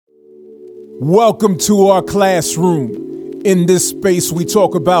Welcome to our classroom. In this space, we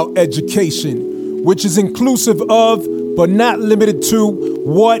talk about education, which is inclusive of, but not limited to,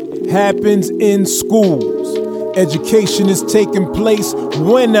 what happens in schools. Education is taking place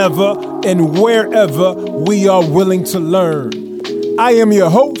whenever and wherever we are willing to learn. I am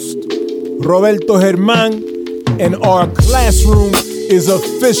your host, Roberto Germán, and our classroom is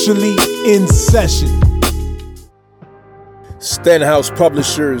officially in session. Stenhouse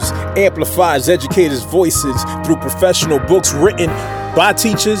Publishers amplifies educators' voices through professional books written by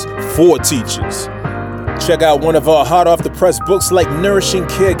teachers for teachers. Check out one of our hot-off-the-press books like Nourishing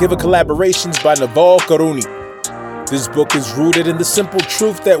Caregiver Collaborations by Naval Karuni. This book is rooted in the simple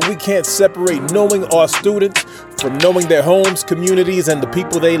truth that we can't separate knowing our students from knowing their homes, communities, and the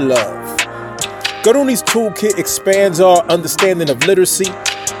people they love. Karuni's toolkit expands our understanding of literacy,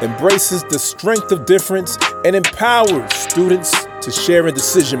 embraces the strength of difference, and empowers students to share in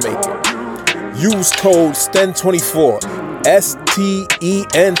decision-making. Use code STEN24,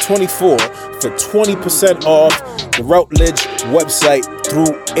 STEN24, for 20% off the Routledge website through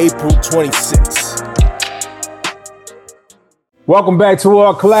April 26th. Welcome back to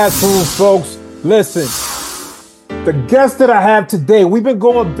our classroom, folks. Listen, the guest that I have today, we've been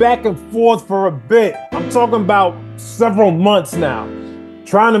going back and forth for a bit. I'm talking about several months now,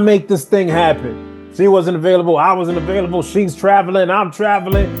 trying to make this thing happen. She wasn't available, I wasn't available, she's traveling, I'm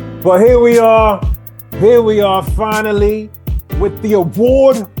traveling. But here we are finally with the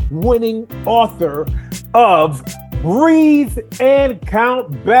award-winning author of Breathe and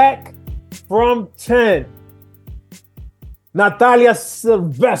Count Back from 10. Natalia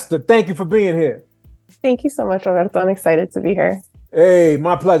Syvester, thank you for being here. Thank you so much, Roberto. I'm excited to be here. Hey,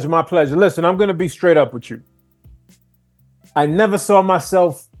 my pleasure, my pleasure. Listen, I'm going to be straight up with you. I never saw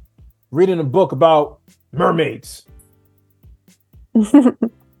myself reading a book about mermaids.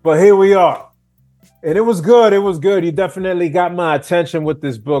 But here we are. And it was good. It was good. You definitely got my attention with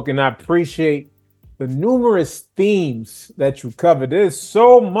this book, and I appreciate the numerous themes that you covered. There's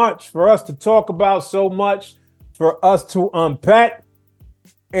so much for us to talk about, so much for us to unpack.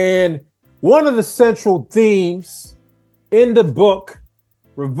 And one of the central themes in the book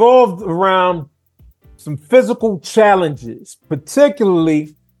revolved around some physical challenges,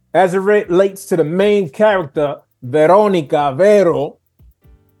 particularly as it relates to the main character, Veronica Vero,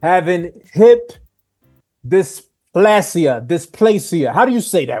 having hip dysplasia. How do you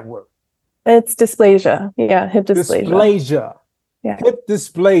say that word? It's dysplasia. Yeah, hip dysplasia. Yeah. Hip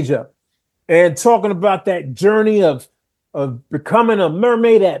dysplasia. And talking about that journey of becoming a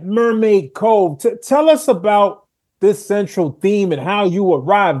mermaid at Mermaid Cove. Tell us about this central theme and how you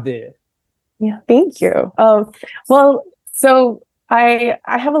arrived there. Yeah, thank you. So I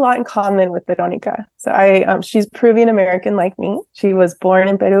have a lot in common with Veronica. So she's Peruvian American like me. She was born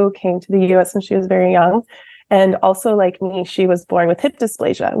in Peru, came to the US when she was very young. And also like me, she was born with hip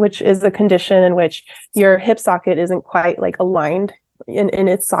dysplasia, which is a condition in which your hip socket isn't quite like aligned in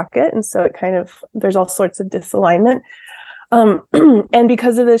its socket. And so there's all sorts of disalignment. And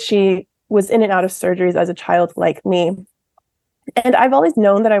because of this, she was in and out of surgeries as a child like me. And I've always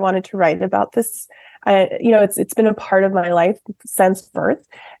known that I wanted to write about this. It's been a part of my life since birth.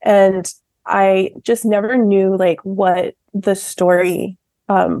 And I just never knew like what the story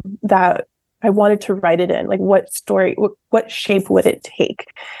that I wanted to write it in, like what story, what shape would it take?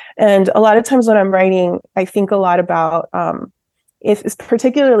 And a lot of times when I'm writing, I think a lot about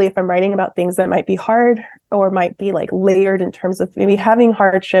particularly if I'm writing about things that might be hard or might be like layered in terms of maybe having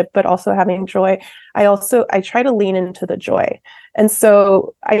hardship, but also having joy. I try to lean into the joy. And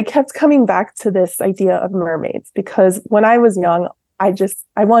so I kept coming back to this idea of mermaids because when I was young, I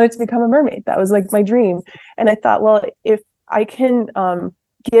wanted to become a mermaid. That was like my dream. And I thought, well, if I can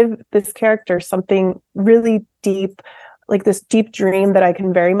give this character something really deep, like this deep dream that I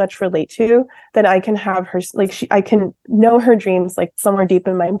can very much relate to, then I can have her, I can know her dreams like somewhere deep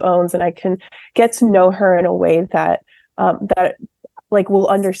in my bones, and I can get to know her in a way that like we'll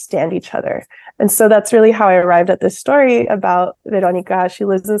understand each other. And so that's really how I arrived at this story about Veronica. She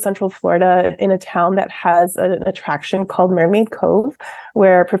lives in Central Florida in a town that has an attraction called Mermaid Cove,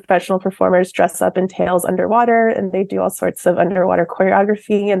 where professional performers dress up in tails underwater, and they do all sorts of underwater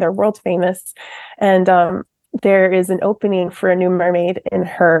choreography, and they're world famous. And there is an opening for a new mermaid in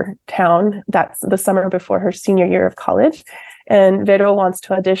her town. That's the summer before her senior year of college. And Vero wants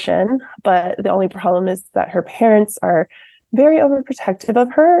to audition, but the only problem is that her parents are very overprotective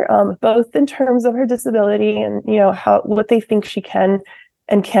of her, both in terms of her disability and, what they think she can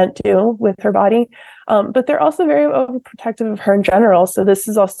and can't do with her body. But they're also very overprotective of her in general. So this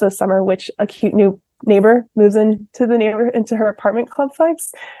is also a summer which a cute new neighbor moves into her apartment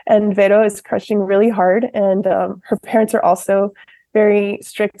complex, and Vero is crushing really hard, and her parents are also very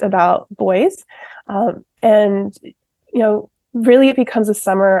strict about boys, and really it becomes a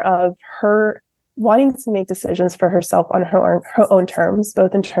summer of her wanting to make decisions for herself on her own terms,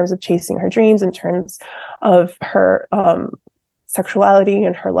 both in terms of chasing her dreams, in terms of her sexuality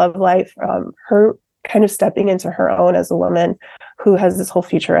and her love life, her kind of stepping into her own as a woman who has this whole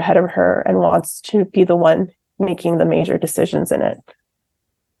future ahead of her and wants to be the one making the major decisions in it.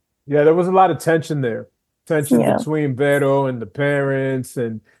 Yeah, there was a lot of tension there. Tension between Vero and the parents,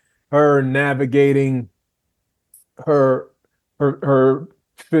 and her navigating her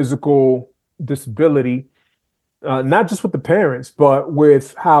physical disability, not just with the parents, but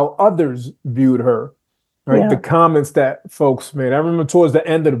with how others viewed her. Right, the comments that folks made. I remember towards the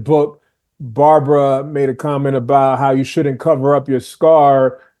end of the book, Barbara made a comment about how you shouldn't cover up your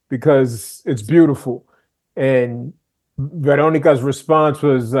scar because it's beautiful, and Veronica's response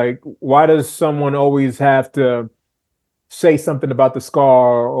was like, "Why does someone always have to say something about the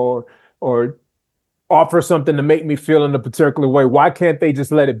scar or offer something to make me feel in a particular way? Why can't they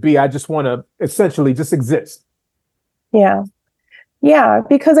just let it be? I just want to essentially just exist." Yeah,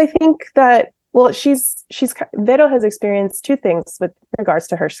 because I think that, well, Vero has experienced two things with regards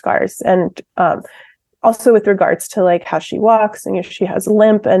to her scars, and also with regards to like how she walks, and she has a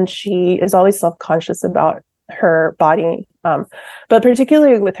limp, and she is always self-conscious about her body, but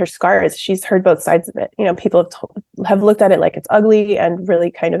particularly with her scars, she's heard both sides of it. People have looked at it like it's ugly and really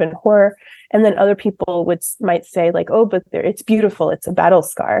kind of in horror, and then other people might say like, oh, but it's beautiful, it's a battle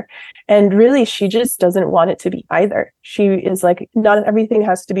scar, and really she just doesn't want it to be either. She is like, not everything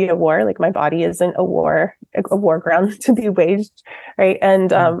has to be a war. Like, my body isn't a war ground to be waged, right? And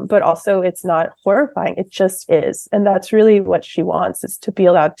but also it's not horrifying, it just is, and that's really what she wants, is to be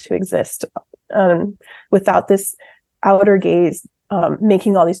allowed to exist without this outer gaze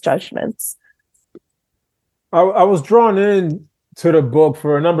making all these judgments. I was drawn in to the book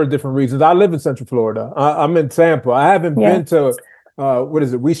for a number of different reasons. I live in Central Florida. I'm in Tampa. I haven't been to what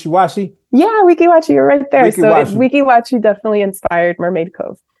is it, Wishiwashi? Yeah, Wikiwachi, you're right there. Wikiwachi. So Wikiwachi definitely inspired Mermaid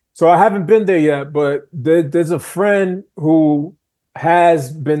Cove. So I haven't been there yet, but there's a friend who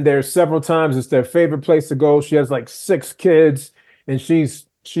has been there several times. It's their favorite place to go. She has like 6 kids, and she's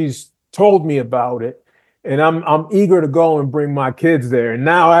told me about it, and I'm eager to go and bring my kids there. And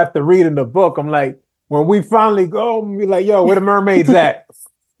now after reading the book, I'm like, when we finally go, I'm be like, yo, where the mermaids at?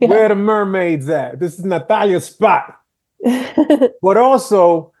 Where the mermaids at? This is Natalia's spot. But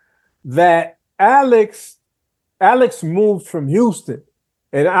also that Alex moved from Houston,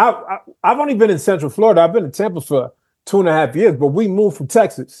 and I've only been in Central Florida. I've been in Tampa for 2.5 years, but we moved from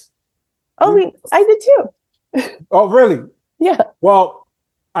Texas. Oh, I did too. Oh, really? Yeah. Well,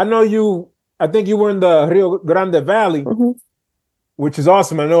 I think you were in the Rio Grande Valley, which is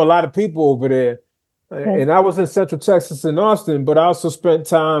awesome. I know a lot of people over there. Okay. And I was in Central Texas in Austin, but I also spent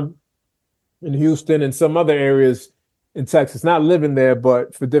time in Houston and some other areas in Texas, not living there,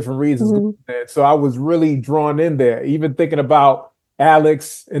 but for different reasons. So I was really drawn in there, even thinking about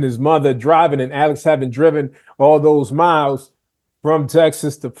Alex and his mother driving, and Alex having driven all those miles from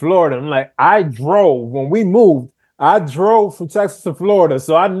Texas to Florida. I'm like, when we moved, I drove from Texas to Florida,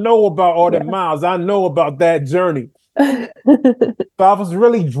 so I know about all the miles. I know about that journey. So I was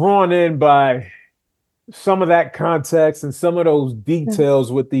really drawn in by some of that context and some of those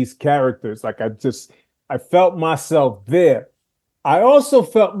details with these characters. Like, I felt myself there. I also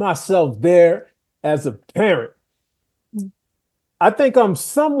felt myself there as a parent. I think I'm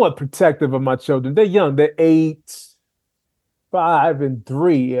somewhat protective of my children. They're young. They're 8, 5, and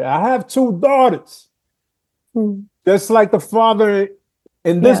 3. I have 2 daughters. Just like the father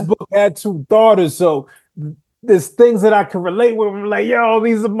in this book had 2 daughters. So there's things that I can relate with. I'm like, yo,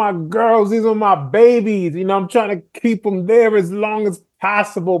 these are my girls. These are my babies. I'm trying to keep them there as long as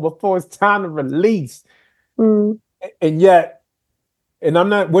possible before it's time to release. And yet,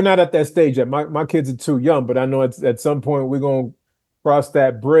 we're not at that stage yet. My kids are too young, but I know at some point we're going to cross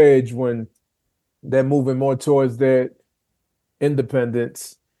that bridge when they're moving more towards their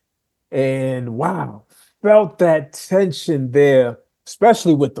independence. And wow, felt that tension there,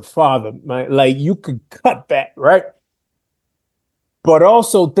 especially with the father. Like, you could cut that, right? But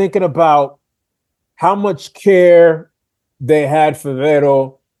also thinking about how much care they had for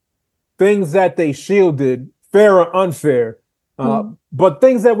Vero, things that they shielded, fair or unfair, but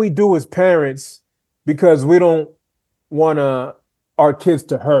things that we do as parents because we don't want our kids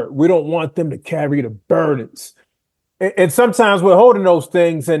to hurt. We don't want them to carry the burdens. And sometimes we're holding those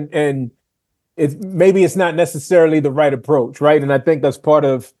things, and maybe it's not necessarily the right approach, right? And I think that's part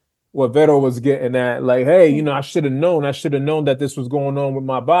of what Vero was getting at. Like, hey, I should have known. I should have known that this was going on with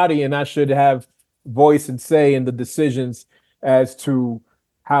my body, and I should have voice and say in the decisions as to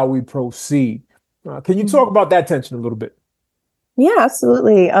how we proceed. Can you talk about that tension a little bit? Yeah,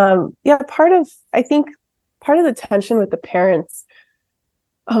 absolutely. Yeah, I think part of the tension with the parents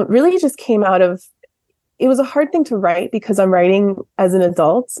really just came out of, it was a hard thing to write because I'm writing as an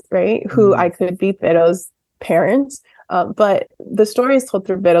adult, right? Who I could be Vero's parent. But the story is told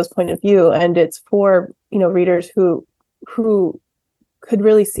through Vero's point of view, and it's for, readers who could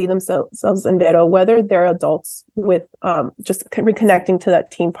really see themselves in Vero, whether they're adults with just reconnecting to that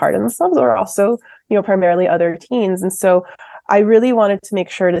teen part of themselves, or also, primarily other teens. And so I really wanted to make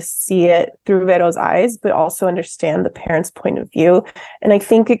sure to see it through Vero's eyes, but also understand the parents' point of view. And I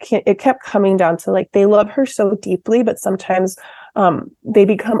think it kept coming down to, like, they love her so deeply, but sometimes they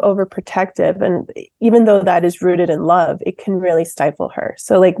become overprotective. And even though that is rooted in love, it can really stifle her.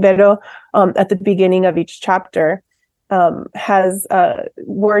 So, like, Vero, at the beginning of each chapter, has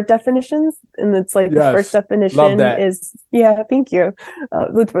word definitions, and it's like, yes, the first definition is, yeah, thank you.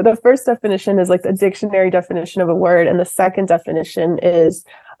 The first definition is like the dictionary definition of a word, and the second definition is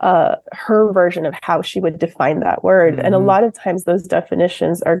her version of how she would define that word. And a lot of times those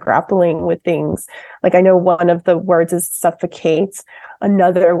definitions are grappling with things like, I know one of the words is suffocate,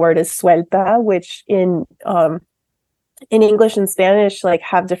 another word is suelta, which in English and Spanish, like,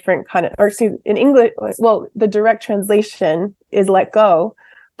 have different kind of, or excuse, in English, well, the direct translation is let go,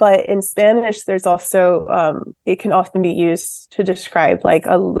 but in Spanish, there's also, it can often be used to describe like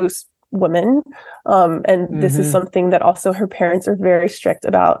a loose woman. And this is something that also her parents are very strict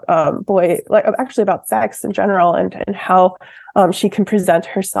about, actually about sex in general, and how she can present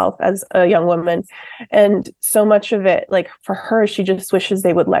herself as a young woman. And so much of it, like, for her, she just wishes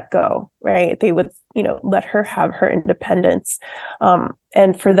they would let go, right? They would, let her have her independence.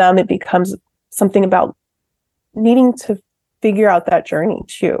 And for them, it becomes something about needing to figure out that journey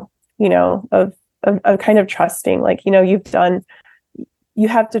too, of kind of trusting, like, you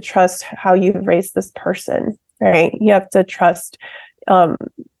have to trust how you've raised this person, right? You have to trust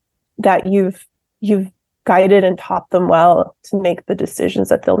that you've guided and taught them well to make the decisions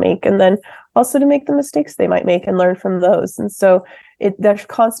that they'll make, and then also to make the mistakes they might make and learn from those. And so there's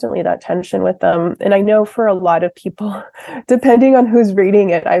constantly that tension with them. And I know for a lot of people, depending on who's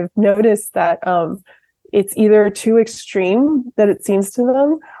reading it, I've noticed that it's either too extreme that it seems to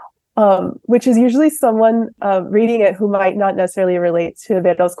them, which is usually someone reading it who might not necessarily relate to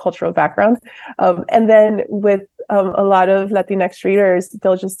Vero's cultural background. And then with a lot of Latinx readers,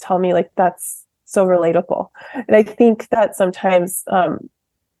 they'll just tell me, like, that's so relatable. And I think that sometimes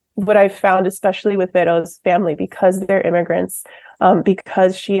what I've found, especially with Vero's family, because they're immigrants,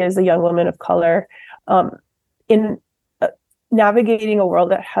 because she is a young woman of color, in navigating a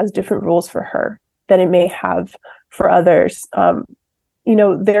world that has different rules for her than it may have for others,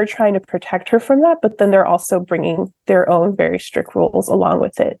 they're trying to protect her from that, but then they're also bringing their own very strict rules along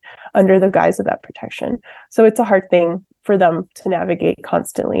with it under the guise of that protection. So it's a hard thing for them to navigate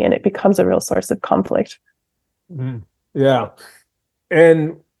constantly, and it becomes a real source of conflict. Yeah.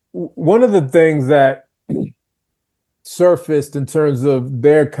 And one of the things that surfaced in terms of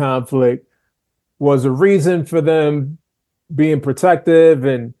their conflict was a reason for them being protective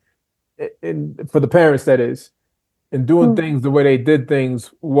and for the parents, that is, and doing things the way they did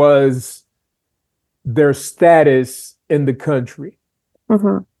things, was their status in the country.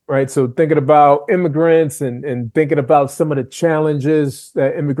 Right. So thinking about immigrants and thinking about some of the challenges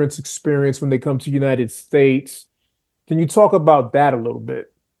that immigrants experience when they come to the United States. Can you talk about that a little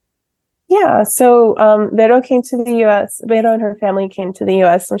bit? Yeah, so Vero came to the U.S. Vero and her family came to the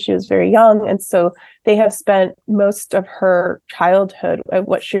U.S. when she was very young, and so they have spent most of her childhood,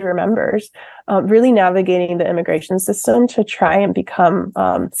 what she remembers, really navigating the immigration system to try and become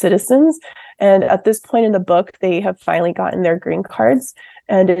citizens. And at this point in the book, they have finally gotten their green cards,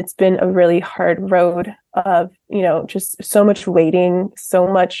 and it's been a really hard road of, just so much waiting, so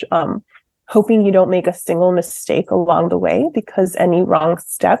much hoping you don't make a single mistake along the way, because any wrong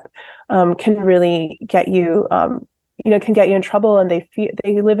step can really get you, can get you in trouble, and they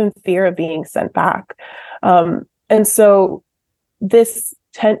live in fear of being sent back. And so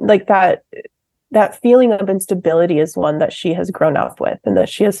that feeling of instability is one that she has grown up with and that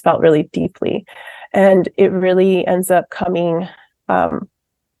she has felt really deeply. And it really ends up coming,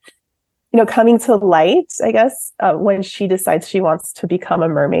 coming to light, I guess, when she decides she wants to become a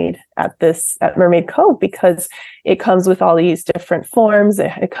mermaid at Mermaid Cove, because it comes with all these different forms.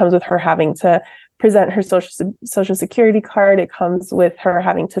 It comes with her having to present her social security card. It comes with her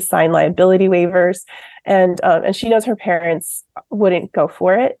having to sign liability waivers, and she knows her parents wouldn't go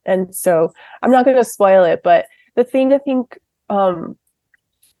for it. And so I'm not going to spoil it, but the thing I think,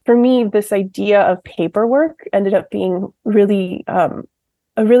 for me, this idea of paperwork ended up being really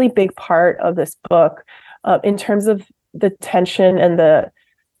a really big part of this book, in terms of the tension and the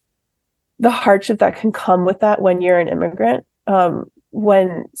hardship that can come with that when you're an immigrant,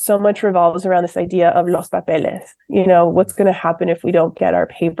 when so much revolves around this idea of los papeles. What's going to happen if we don't get our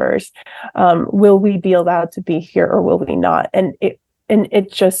papers? Will we be allowed to be here, or will we not? And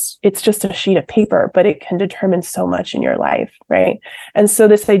it's just a sheet of paper, but it can determine so much in your life, right? And so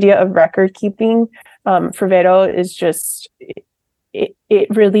this idea of record keeping, for Vero, is just, it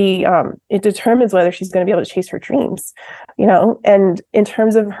really it determines whether she's going to be able to chase her dreams, and in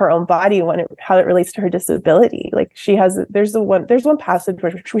terms of her own body, how it relates to her disability. Like, there's one passage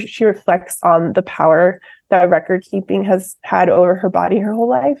where she reflects on the power that record keeping has had over her body her whole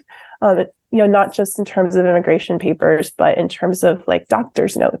life, not just in terms of immigration papers, but in terms of like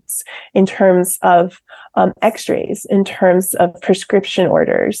doctor's notes, in terms of x-rays, in terms of prescription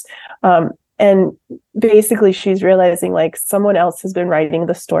orders. And basically, she's realizing, like, someone else has been writing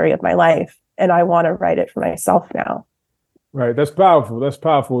the story of my life, and I want to write it for myself now. Right. That's powerful. That's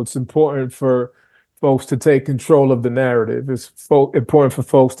powerful. It's important for folks to take control of the narrative. It's important for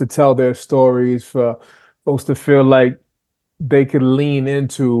folks to tell their stories, for folks to feel like they can lean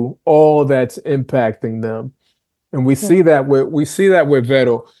into all that's impacting them. And we see that with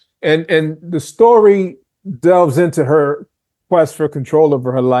Vero. And the story delves into her quest for control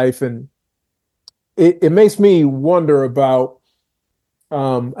over her life, and it makes me wonder about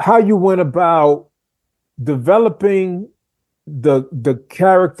how you went about developing the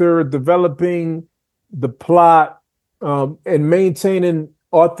character, developing the plot, and maintaining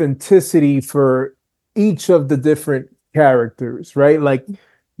authenticity for each of the different characters, right? Like,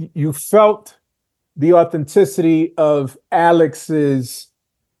 you felt the authenticity of Alex's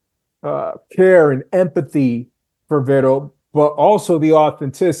care and empathy for Vero, but also the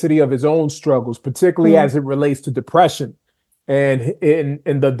authenticity of his own struggles, particularly as it relates to depression and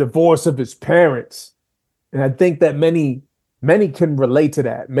in the divorce of his parents. And I think that many can relate to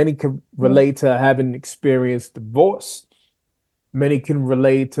that. Many can relate to having experienced divorce. Many can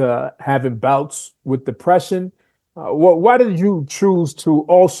relate to having bouts with depression. Why did you choose to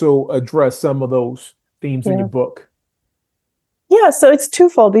also address some of those themes in your book? Yeah, so it's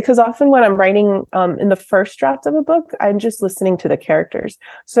twofold, because often when I'm writing in the first draft of a book, I'm just listening to the characters.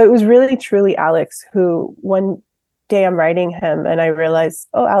 So it was really truly Alex who, one day I'm writing him and I realized,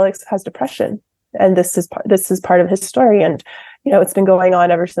 oh, Alex has depression, and this is part of his story, and it's been going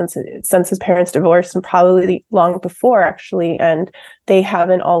on ever since his parents divorced, and probably long before, actually, and they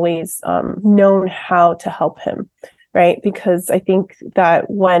haven't always known how to help him, right? Because I think that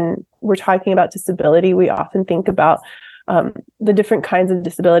when we're talking about disability, we often think about the different kinds of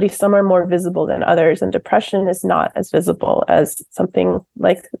disability. Some are more visible than others, and depression is not as visible as something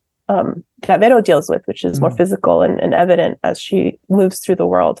like that Vero deals with, which is more physical and evident as she moves through the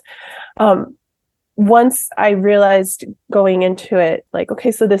world. Once I realized going into it, like,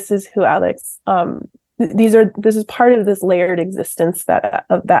 okay, so this is who Alex, this is part of this layered existence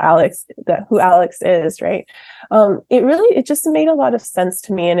who Alex is, right? It just made a lot of sense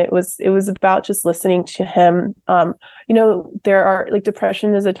to me, and it was about just listening to him. There are, like,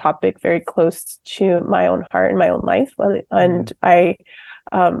 depression is a topic very close to my own heart and my own life, and I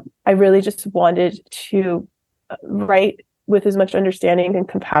really just wanted to write with as much understanding and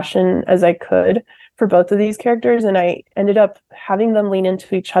compassion as I could for both of these characters. And I ended up having them lean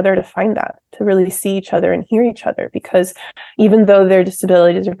into each other to find that, to really see each other and hear each other, because even though their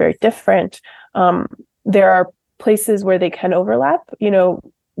disabilities are very different, there are places where they can overlap.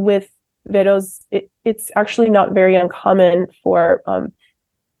 With Vero's, it's actually not very uncommon for a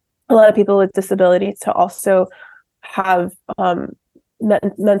lot of people with disabilities to also have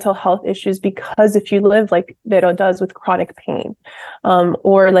mental health issues, because if you live like Vero does with chronic pain,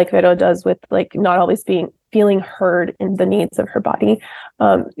 or like Vero does with, like, not always feeling heard in the needs of her body,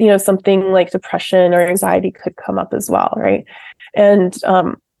 something like depression or anxiety could come up as well, right? And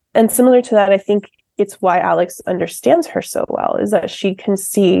similar to that, I think it's why Alex understands her so well, is that she can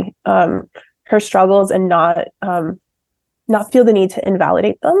see her struggles and not feel the need to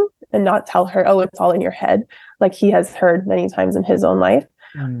invalidate them, and not tell her, oh, it's all in your head, like he has heard many times in his own life.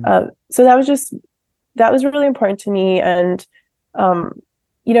 So that was really important to me. And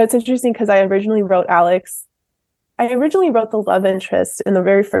it's interesting because I originally wrote the love interest in the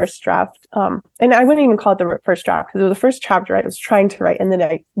very first draft. And I wouldn't even call it the first draft because it was the first chapter I was trying to write. And then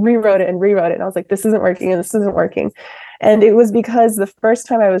I rewrote it. And I was like, this isn't working and this isn't working. And it was because the first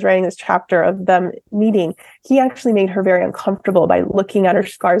time I was writing this chapter of them meeting, he actually made her very uncomfortable by looking at her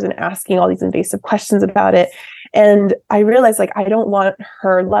scars and asking all these invasive questions about it. And I realized, like, I don't want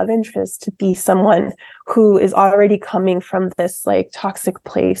her love interest to be someone who is already coming from this like toxic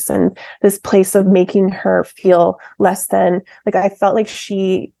place and this place of making her feel less than. Like, I felt like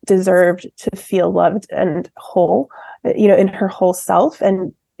she deserved to feel loved and whole, in her whole self.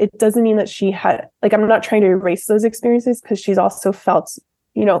 And it doesn't mean that she had, like, I'm not trying to erase those experiences because she's also felt,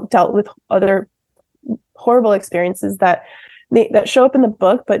 dealt with other horrible experiences that show up in the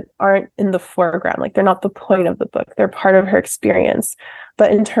book but aren't in the foreground. Like, they're not the point of the book, they're part of her experience.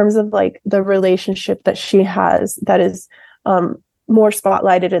 But in terms of like the relationship that she has that is more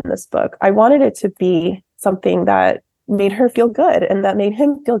spotlighted in this book, I wanted it to be something that made her feel good and that made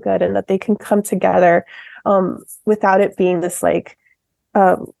him feel good, and that they can come together without it being this like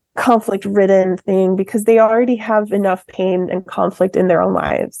conflict ridden thing, because they already have enough pain and conflict in their own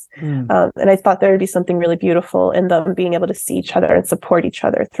lives. And I thought there would be something really beautiful in them being able to see each other and support each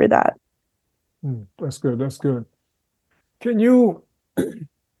other through that. That's good. That's good. Can you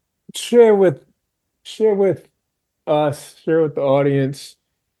share with us, share with the audience,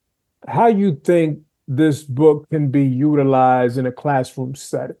 how you think this book can be utilized in a classroom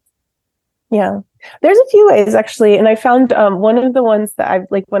setting? Yeah, there's a few ways actually. And I found one of the ones that I've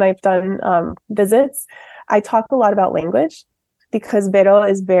like when I've done visits, I talk a lot about language because Vero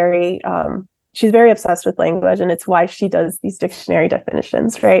is she's very obsessed with language, and it's why she does these dictionary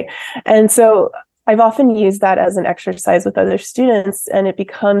definitions, right? And so I've often used that as an exercise with other students, and it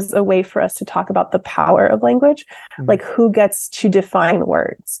becomes a way for us to talk about the power of language, like who gets to define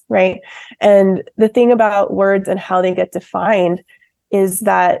words, right? And the thing about words and how they get defined is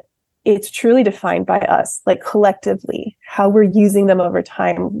that it's truly defined by us, like collectively, how we're using them over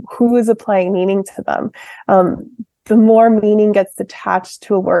time, who is applying meaning to them. The more meaning gets attached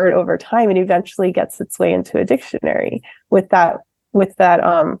to a word over time, it eventually gets its way into a dictionary with that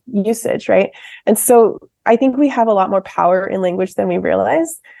usage, right? And so I think we have a lot more power in language than we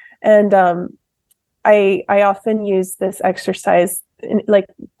realize. And I often use this exercise, like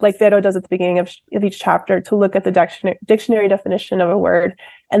Vero does at the beginning of each chapter, to look at the dictionary definition of a word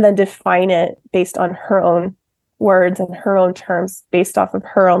and then define it based on her own words and her own terms, based off of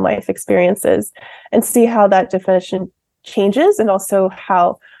her own life experiences, and see how that definition changes, and also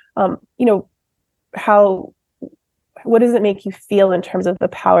how what does it make you feel in terms of the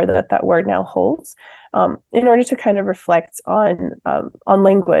power that word now holds, in order to kind of reflect on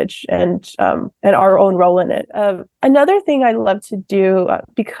language and our own role in it. Another thing I love to do,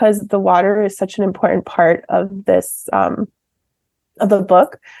 because the water is such an important part of this of the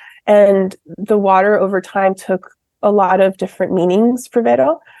book, and the water over time took a lot of different meanings for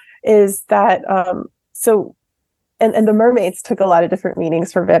Vero, is that and the mermaids took a lot of different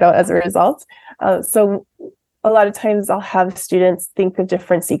meanings for Vero as a result. So a lot of times I'll have students think of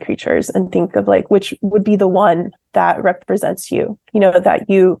different sea creatures and think of like which would be the one that represents you, that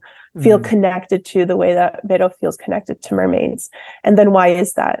you feel connected to the way that Vero feels connected to mermaids. And then why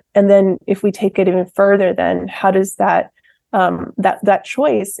is that? And then if we take it even further, then how does that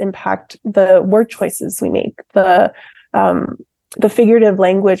choice impact the word choices we make, the figurative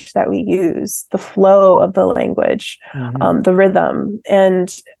language that we use, the flow of the language, the rhythm,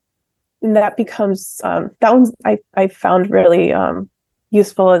 and that becomes that one's I found really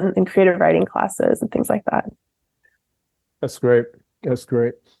useful in creative writing classes and things like that. That's great. That's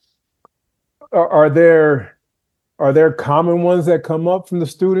great. Are there common ones that come up from the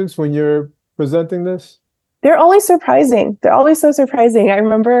students when you're presenting this? They're always surprising. They're always so surprising. I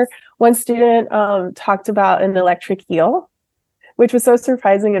remember one student talked about an electric eel, which was so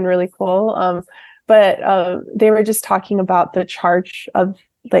surprising and really cool. But they were just talking about the charge of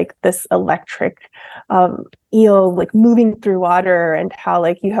like this electric eel like moving through water, and how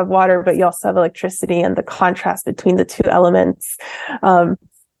like you have water but you also have electricity, and the contrast between the two elements. And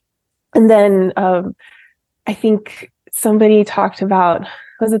then I think somebody talked about,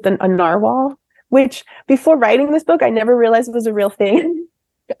 was it a narwhal, which before writing this book I never realized was a real thing.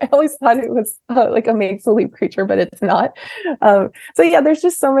 I always thought it was like a make-believe creature, but it's not. So yeah, there's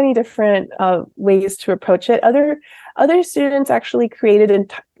just so many different ways to approach it. Other students actually created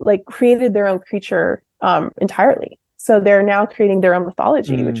their own creature entirely. So they're now creating their own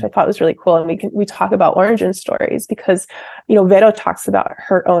mythology, which I thought was really cool. And we talk about origin stories because, Vero talks about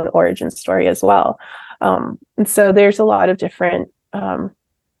her own origin story as well. And so there's a lot of different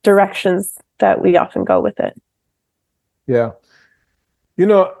directions that we often go with it. Yeah. You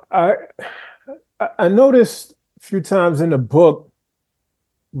know, I noticed a few times in the book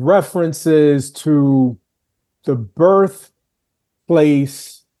references to the birthplace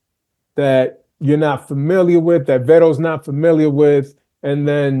that you're not familiar with, that Veto's not familiar with, and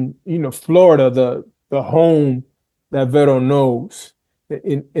then, you know, Florida, the home that Veto knows.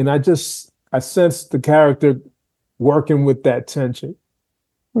 And I sensed the character working with that tension.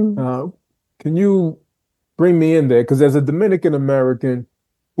 Can you bring me in there? Because as a Dominican American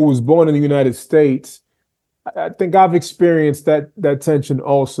who was born in the United States, I think I've experienced that tension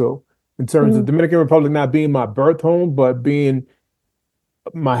also, in terms of Dominican Republic not being my birth home, but being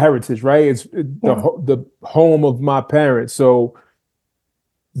my heritage, right? It's the home of my parents. So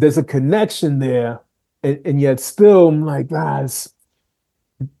there's a connection there, and yet still I'm like, guys,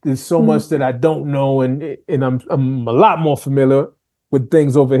 there's so much that I don't know, and I'm a lot more familiar with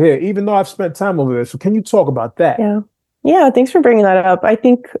things over here, even though I've spent time over there. So can you talk about that? Yeah, thanks for bringing that up. I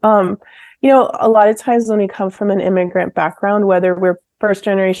think you know, a lot of times when we come from an immigrant background, whether we're first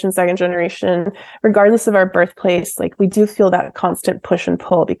generation, second generation, regardless of our birthplace, like we do feel that constant push and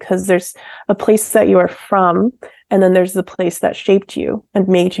pull, because there's a place that you are from, and then there's the place that shaped you and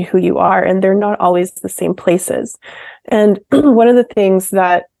made you who you are, and they're not always the same places. And one of the things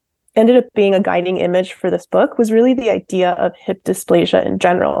that ended up being a guiding image for this book was really the idea of hip dysplasia in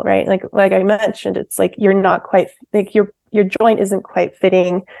general, right? Like I mentioned, it's like you're not quite, like your joint isn't quite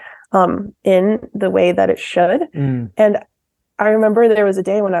fitting in the way that it should. And I remember there was a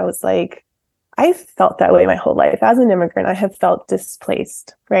day when I was like, I felt that way my whole life. As an immigrant, I have felt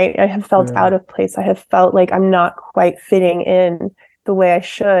displaced, right? I have felt out of place. I have felt like I'm not quite fitting in the way I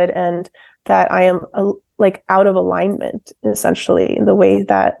should, and that I am like out of alignment, essentially, in the way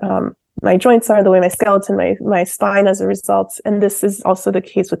that my joints are, the way my skeleton, my spine as a result. And this is also the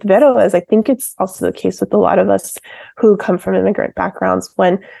case with Vero, as I think it's also the case with a lot of us who come from immigrant backgrounds,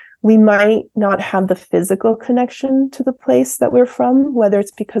 when we might not have the physical connection to the place that we're from, whether it's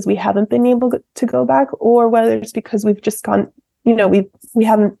because we haven't been able to go back, or whether it's because we've just gone, you know, we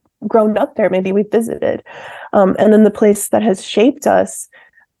haven't grown up there, maybe we visited. And then the place that has shaped us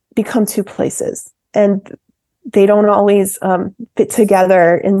become two places, and they don't always fit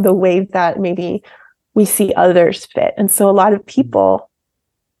together in the way that maybe we see others fit. And so a lot of people,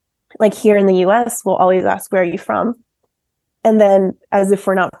 like here in the US, will always ask, where are you from? And then, as if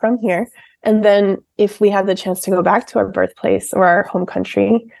we're not from here. And then if we have the chance to go back to our birthplace or our home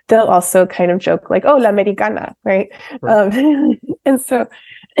country, they'll also kind of joke like, oh, la americana, right? And so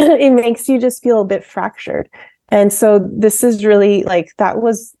it makes you just feel a bit fractured. And so this is really like, that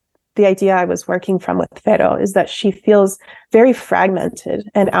was the idea I was working from with Vero, is that she feels very fragmented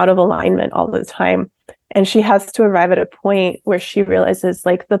and out of alignment all the time. And she has to arrive at a point where she realizes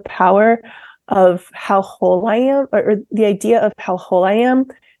like the power of how whole I am, or the idea of how whole I am,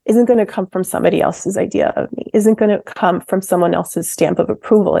 isn't going to come from somebody else's idea of me, isn't going to come from someone else's stamp of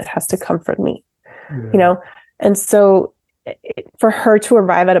approval. It has to come from me, you know? And so for her to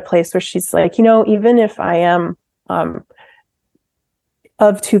arrive at a place where she's like, you know, even if I am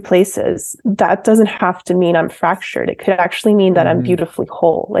of two places, that doesn't have to mean I'm fractured. It could actually mean that I'm beautifully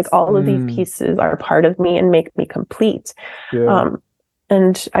whole. Like all of these pieces are part of me and make me complete.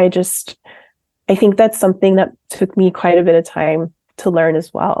 And I think that's something that took me quite a bit of time to learn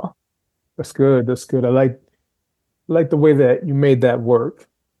as well. That's good. That's good. I like the way that you made that work.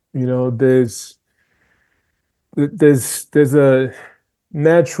 You know, there's a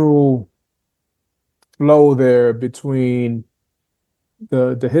natural flow there between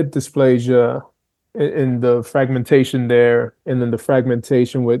the hip dysplasia and the fragmentation there, and then the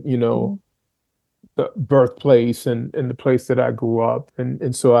fragmentation with, you know, the birthplace and the place that I grew up.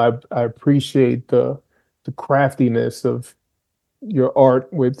 And so I appreciate the craftiness of your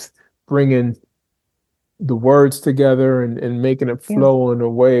art with bringing the words together and making it flow in a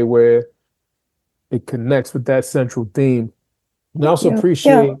way where it connects with that central theme. And I also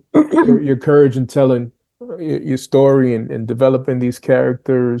appreciate your courage in telling your story and developing these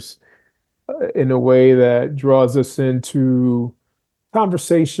characters in a way that draws us into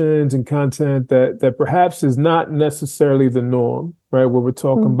conversations and content that perhaps is not necessarily the norm, right? Where we're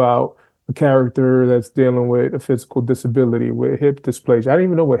talking about a character that's dealing with a physical disability, with hip dysplasia. I didn't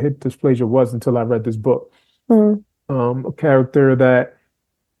even know what hip dysplasia was until I read this book. A character that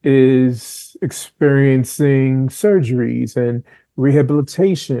is experiencing surgeries and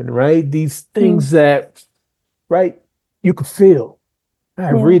rehabilitation, right? These things that, right, you could feel.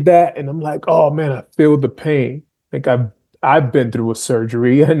 I read that and I'm like, oh man, I feel the pain. Like I've been through a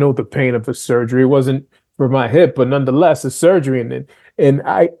surgery. I know the pain of a surgery. It wasn't for my hip, but nonetheless, a surgery. And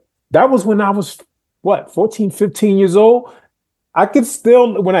that was when I was, what, 14, 15 years old. I could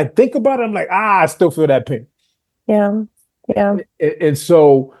still, when I think about it, I'm like, I still feel that pain. Yeah. Yeah. And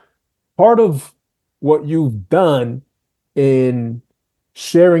so part of what you've done in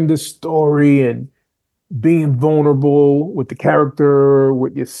sharing this story and being vulnerable with the character,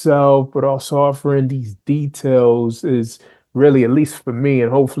 with yourself, but also offering these details is really, at least for me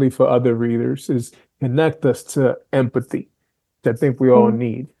and hopefully for other readers, is connect us to empathy that I think we all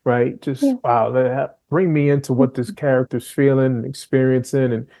need, right? Just, Yeah. wow, bring me into what this character's feeling and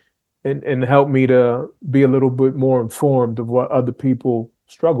experiencing, and help me to be a little bit more informed of what other people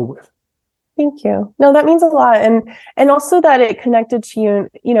struggle with. Thank you. No, that means a lot. And also that it connected to you,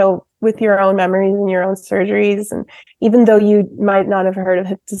 you know, with your own memories and your own surgeries. And even though you might not have heard of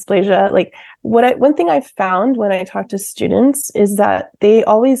hip dysplasia, like one thing I've found when I talk to students is that they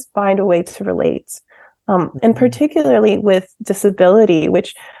always find a way to relate. And particularly with disability,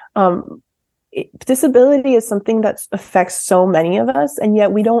 which disability is something that affects so many of us, and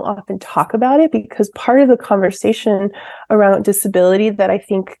yet we don't often talk about it, because part of the conversation around disability that I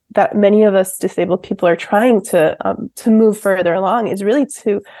think that many of us disabled people are trying to move further along is really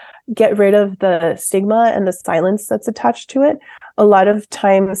to get rid of the stigma and the silence that's attached to it. A lot of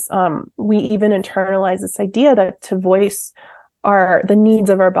times we even internalize this idea that to voice the needs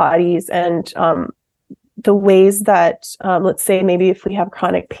of our bodies and the ways that, let's say, maybe if we have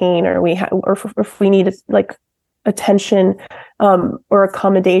chronic pain or if we need like attention or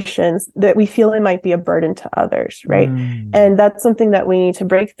accommodations, that we feel it might be a burden to others, right? And that's something that we need to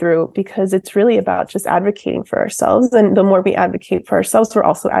break through, because it's really about just advocating for ourselves. And the more we advocate for ourselves, we're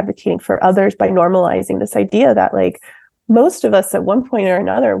also advocating for others by normalizing this idea that, like, most of us at one point or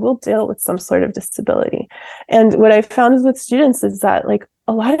another will deal with some sort of disability. And what I found is with students is that, like,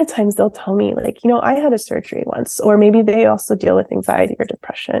 a lot of times they'll tell me, like, you know, I had a surgery once, or maybe they also deal with anxiety or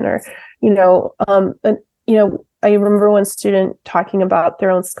depression, or, I remember one student talking about their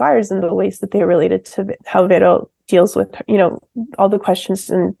own scars and the ways that they related to how Vero deals with, you know, all the questions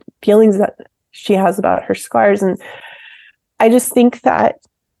and feelings that she has about her scars. And I just think that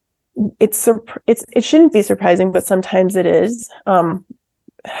it shouldn't be surprising, but sometimes it is,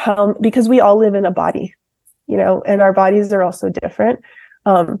 because we all live in a body, you know, and our bodies are also different.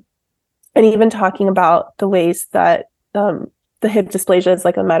 And even talking about the ways that the hip dysplasia is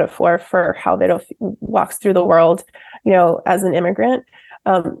like a metaphor for how Vero walks through the world, you know, as an immigrant.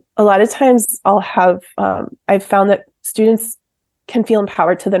 A lot of times I've found that students can feel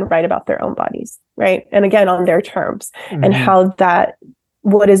empowered to then write about their own bodies, right? And again, on their terms, and how that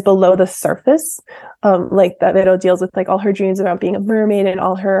what is below the surface, like that Vero deals with, like, all her dreams about being a mermaid and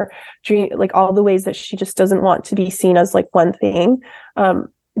all her like all the ways that she just doesn't want to be seen as like one thing,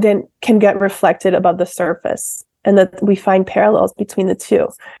 then can get reflected above the surface, and that we find parallels between the two.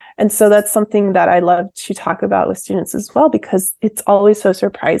 And so that's something that I love to talk about with students as well, because it's always so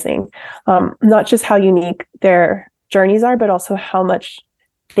surprising, not just how unique their journeys are, but also how much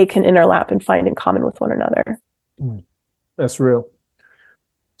they can interlap and find in common with one another. That's real.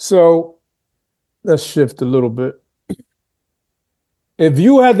 So let's shift a little bit. If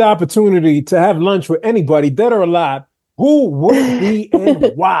you had the opportunity to have lunch with anybody, dead or alive, who would it be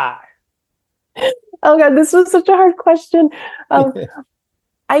and why? Oh God, this was such a hard question.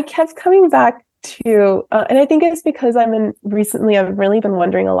 I kept coming back to, and I think it's because recently I've really been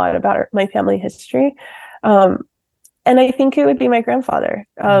wondering a lot about my family history. And I think it would be my grandfather.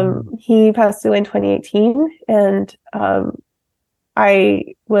 He passed away in 2018, and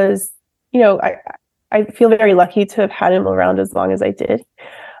I was, you know, I feel very lucky to have had him around as long as I did.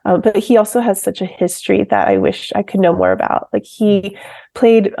 But he also has such a history that I wish I could know more about. Like, he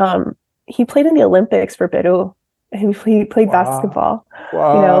played in the Olympics for Peru. He played basketball, you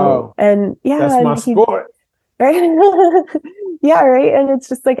know, and that's my sport. Right? Yeah, right. And it's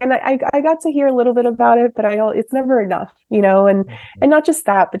just like, and I got to hear a little bit about it, but it's never enough, you know, and not just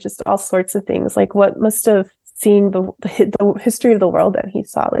that, but just all sorts of things, like what must have seen the history of the world that he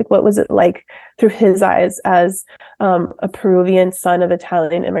saw. Like, what was it like through his eyes as a Peruvian son of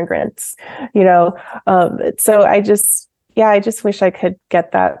Italian immigrants, you know? So I just wish I could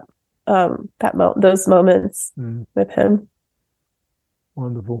get those moments with him.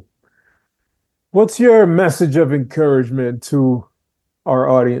 Wonderful. What's your message of encouragement to our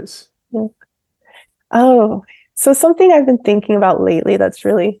audience? Yeah. Oh, so something I've been thinking about lately that's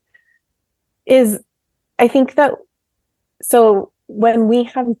really is, I think that, so when we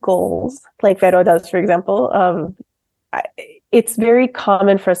have goals, like Vero does, for example, it's very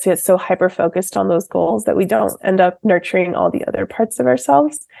common for us to get so hyper-focused on those goals that we don't end up nurturing all the other parts of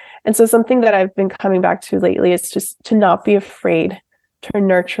ourselves. And so something that I've been coming back to lately is just to not be afraid to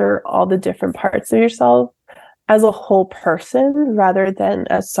nurture all the different parts of yourself as a whole person, rather than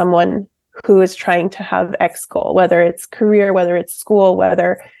as someone who is trying to have X goal, whether it's career, whether it's school,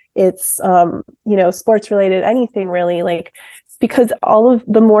 whether it's, sports related, anything really, like, because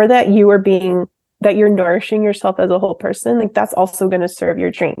the more that that you're nourishing yourself as a whole person, like that's also going to serve your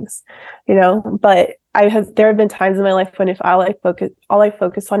dreams, but there have been times in my life when if all I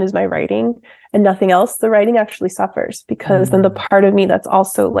focus on is my writing and nothing else, the writing actually suffers, because then the part of me that's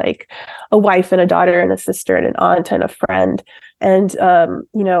also like a wife and a daughter and a sister and an aunt and a friend and,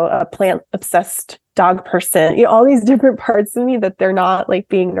 a plant obsessed dog person, all these different parts of me that they're not like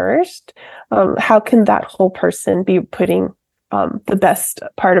being nourished. How can that whole person be putting the best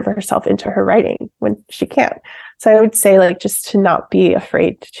part of herself into her writing when she can't? So I would say, like, just to not be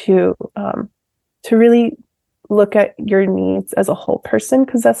afraid to really look at your needs as a whole person,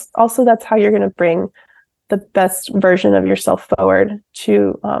 because that's how you're going to bring the best version of yourself forward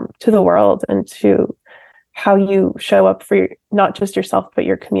to the world and to how you show up for not just yourself but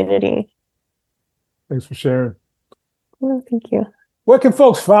your community. Thanks for sharing. Oh, thank you. Where can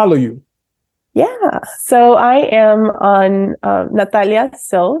folks follow you? Yeah, so I am on Natalia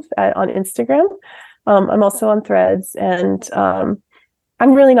Silv on Instagram. I'm also on Threads, and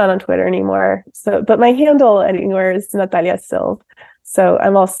I'm really not on Twitter anymore. So, but my handle anywhere is Natalia Silv. So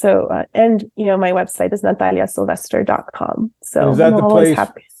I'm also, my website is nataliasyvester.com. So I'm always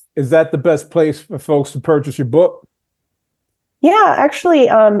happy. Is that the best place for folks to purchase your book? Yeah, actually,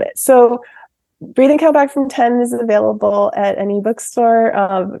 so Breathing Count Back from 10 is available at any bookstore,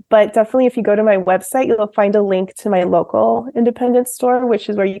 but definitely if you go to my website, you'll find a link to my local independent store, which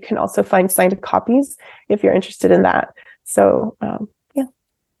is where you can also find signed copies if you're interested in that. So, yeah.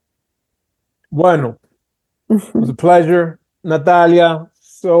 Bueno, it was a pleasure, Natalia.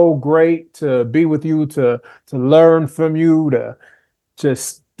 So great to be with you, to learn from you, to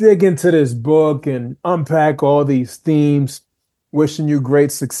just dig into this book and unpack all these themes. Wishing you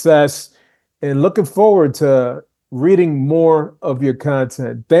great success. And looking forward to reading more of your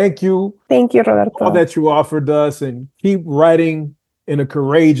content. Thank you. Thank you, Roberto. For all that you offered us, and keep writing in a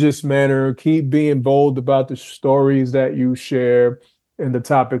courageous manner. Keep being bold about the stories that you share and the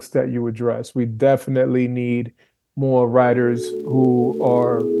topics that you address. We definitely need more writers who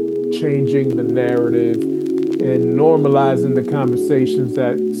are changing the narrative and normalizing the conversations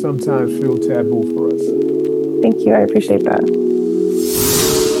that sometimes feel taboo for us. Thank you. I appreciate that.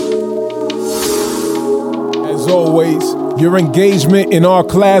 As always, your engagement in our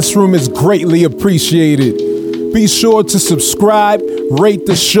classroom is greatly appreciated. Be sure to subscribe, rate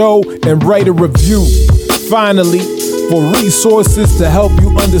the show, and write a review. Finally, for resources to help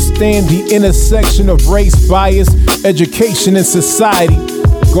you understand the intersection of race, bias, education, and society,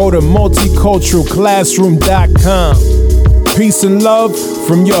 go to multiculturalclassroom.com. Peace and love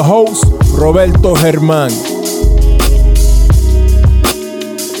from your host, Roberto Germán.